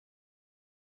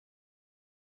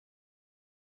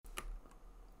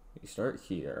you start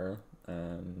here,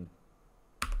 and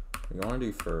what you want to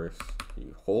do first,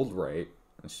 you hold right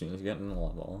as soon as you get in the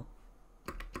level.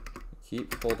 You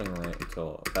keep holding right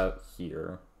until about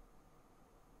here,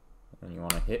 and you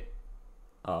want to hit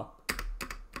up.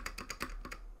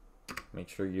 Make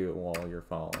sure you do it while you're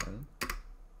following.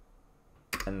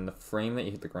 And the frame that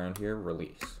you hit the ground here,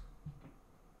 release.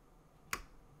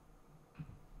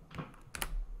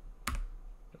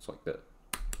 It's like that.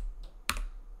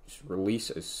 Just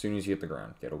release as soon as you hit the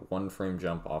ground. Get a 1 frame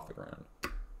jump off the ground.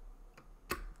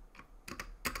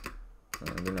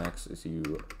 And the next is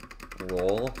you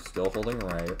roll, still holding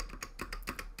right,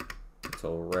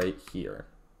 until right here.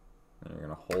 And you're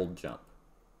gonna hold jump.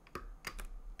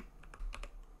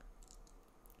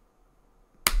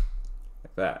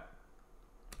 Like that.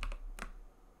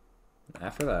 And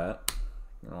after that,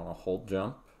 you're gonna wanna hold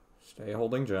jump, stay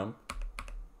holding jump,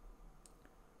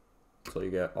 until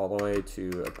you get all the way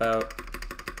to about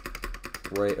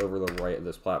right over the right of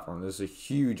this platform. This is a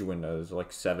huge window. There's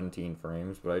like 17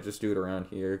 frames, but I just do it around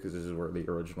here because this is where the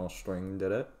original string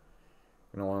did it.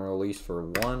 You're gonna want to release for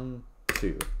 1,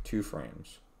 2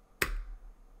 frames.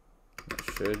 That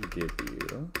should give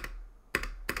you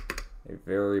a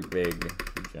very big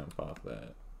jump off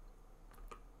that.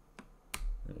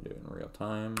 I'm gonna do it in real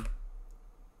time.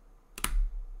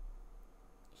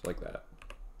 Just like that.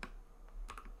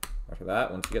 After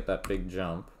that, once you get that big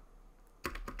jump,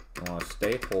 you want to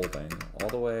stay holding all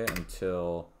the way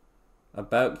until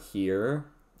about here.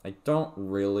 I don't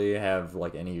really have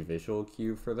like any visual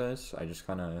cue for this. I just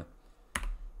kind of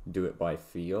do it by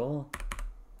feel.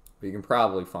 But you can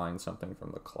probably find something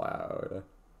from the cloud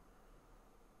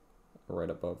right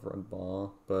above red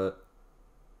ball. But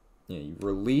yeah, you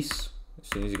release as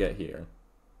soon as you get here.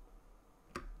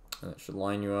 And that should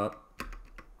line you up.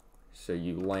 So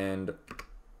you land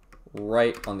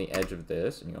right on the edge of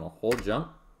this, and you're gonna hold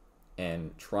jump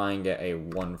and try and get a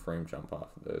 1 frame jump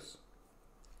off of this.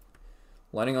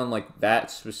 Landing on like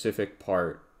that specific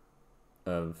part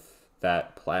of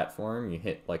that platform, you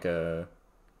hit like a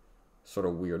sort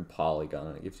of weird polygon,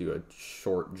 and it gives you a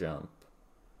short jump.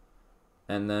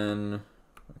 And then,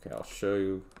 okay, I'll show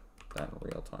you that in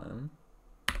real time.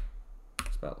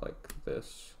 It's about like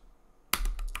this.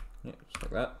 Yeah, just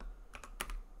like that.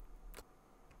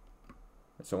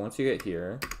 So once you get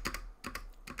here,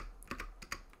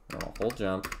 I'll hold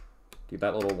jump, do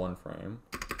that little 1 frame,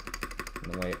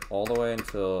 and then wait all the way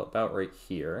until about right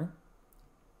here,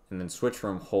 and then switch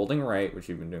from holding right, which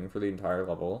you've been doing for the entire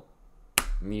level,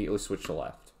 immediately switch to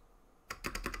left.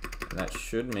 And that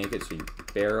should make it so you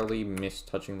barely miss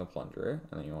touching the plunger,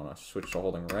 and then you want to switch to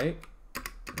holding right,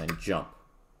 and then jump.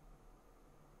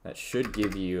 That should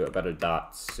give you about a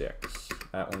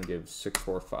 .6. That one gives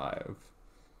 645.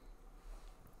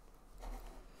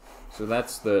 So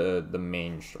that's the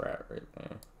main strat right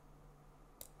there.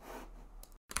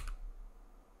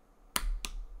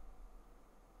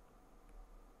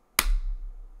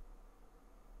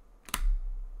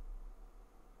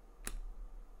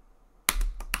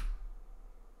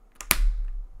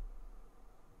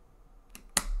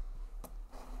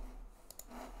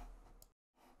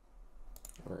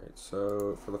 Alright,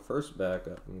 so for the first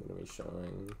backup I'm going to be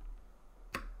showing,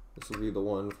 this will be the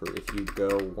one for if you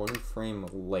go 1 frame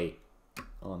late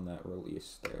on that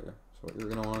release there. So what you're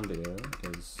going to want to do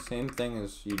is same thing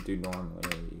as you do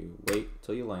normally. You wait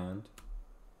till you land,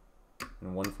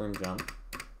 and 1 frame jump,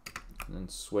 and then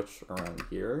switch around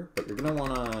here. But you're going to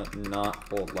want to not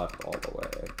hold left all the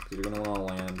way, because you're going to want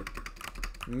to land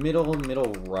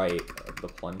middle right of the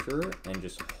plunger and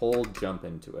just hold jump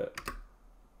into it.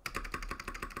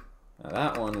 Now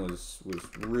that one was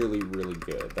really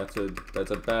good.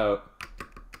 That's about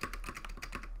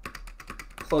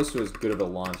close to as good of a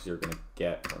launch as you're gonna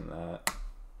get from that.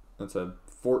 That's a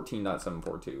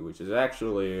 14.742, which is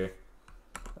actually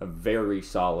a very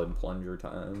solid plunger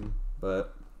time.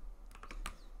 But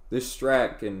this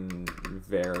strat can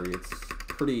vary. It's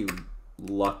pretty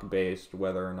luck based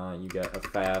whether or not you get a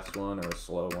fast one or a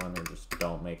slow one, or just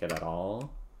don't make it at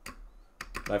all.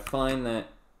 But I find that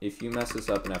if you mess this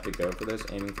up and have to go for this,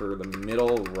 aiming for the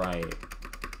middle right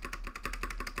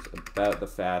is about the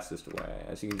fastest way.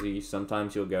 As you can see,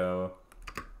 sometimes you'll go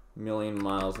a million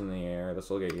miles in the air.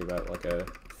 This will get you about like a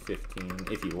 15,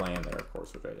 if you land there, of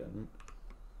course, which I didn't.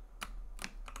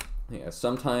 Yeah,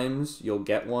 sometimes you'll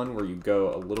get one where you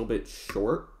go a little bit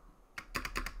short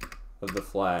of the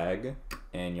flag,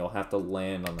 and you'll have to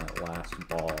land on that last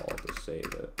ball to save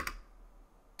it.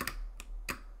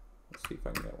 Let's see if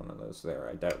I can get one of those there.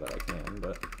 I doubt that I can,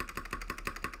 but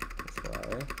we'll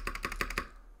try.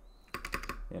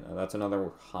 You know, that's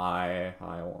another high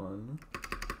one.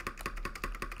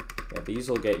 Yeah, these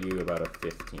will get you about a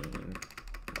 15,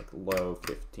 like low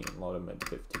 15, low to mid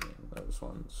 15, those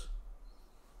ones.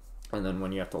 And then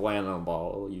when you have to land on a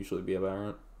ball, it'll usually be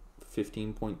about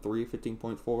 15.3,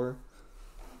 15.4.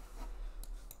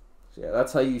 So yeah,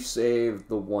 that's how you save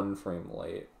the 1 frame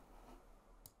late.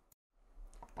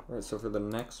 Alright, so for the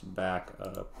next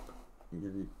backup,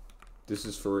 this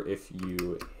is for if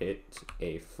you hit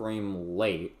a frame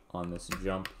late on this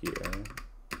jump here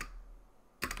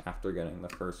after getting the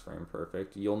first frame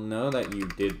perfect. You'll know that you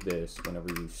did this whenever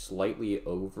you slightly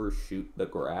overshoot the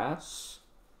grass.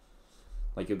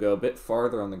 Like, you'll go a bit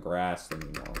farther on the grass than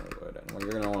you normally would. And what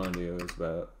you're going to want to do is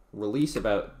release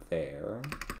about there.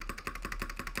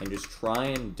 And just try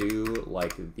and do,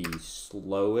 like, the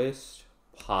slowest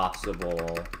possible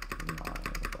line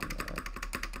from there.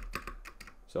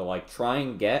 So, like, try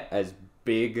and get as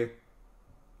big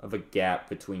of a gap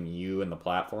between you and the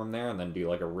platform there, and then do,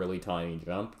 like, a really tiny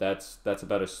jump. That's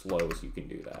about as slow as you can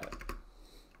do that.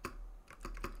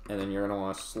 And then you're going to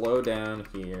want to slow down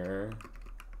here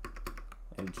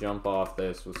and jump off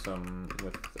this with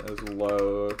as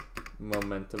low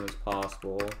momentum as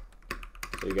possible.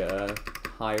 So you get a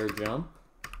higher jump.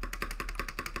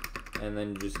 And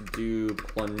then just do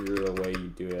plunger the way you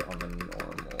do it on the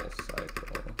normal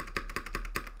cycle.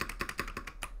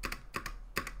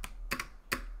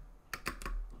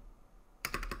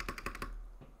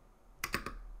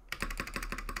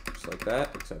 Just like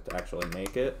that, except to actually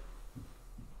make it.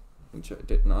 Which I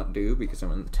did not do because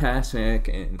I'm in the TAS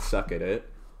and suck at it.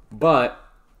 But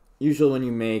usually when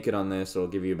you make it on this, it'll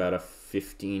give you about a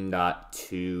 15.2,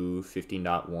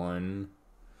 15.1.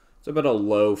 It's about a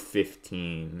low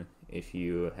 15 if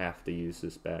you have to use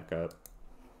this backup.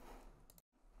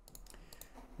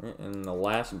 And the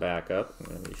last backup I'm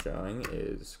going to be showing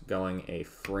is going a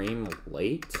frame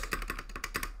late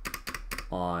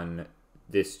on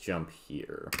this jump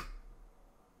here,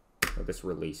 or this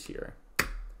release here.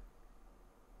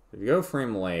 If you go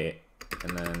frame late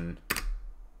and then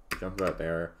jump about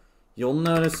there, you'll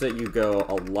notice that you go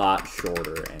a lot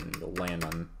shorter and you'll land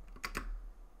on...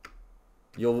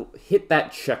 You'll hit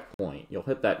that checkpoint. You'll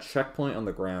hit that checkpoint on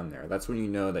the ground there. That's when you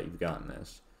know that you've gotten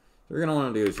this. What you're going to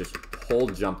want to do is just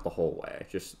hold jump the whole way.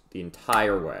 Just the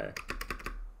entire way.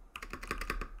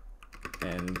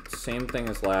 And same thing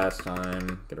as last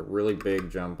time. Get a really big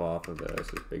jump off of this,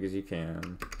 as big as you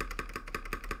can.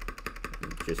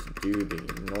 Just do the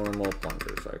normal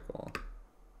plunger cycle.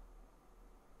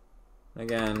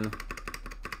 Again,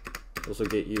 this will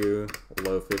get you a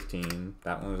low 15.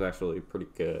 That one was actually pretty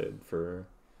good for...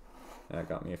 That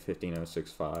got me a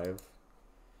 15.065.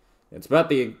 It's about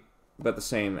the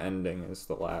same ending as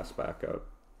the last backup.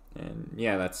 And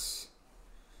yeah, that's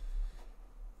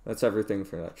everything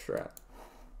for that strat.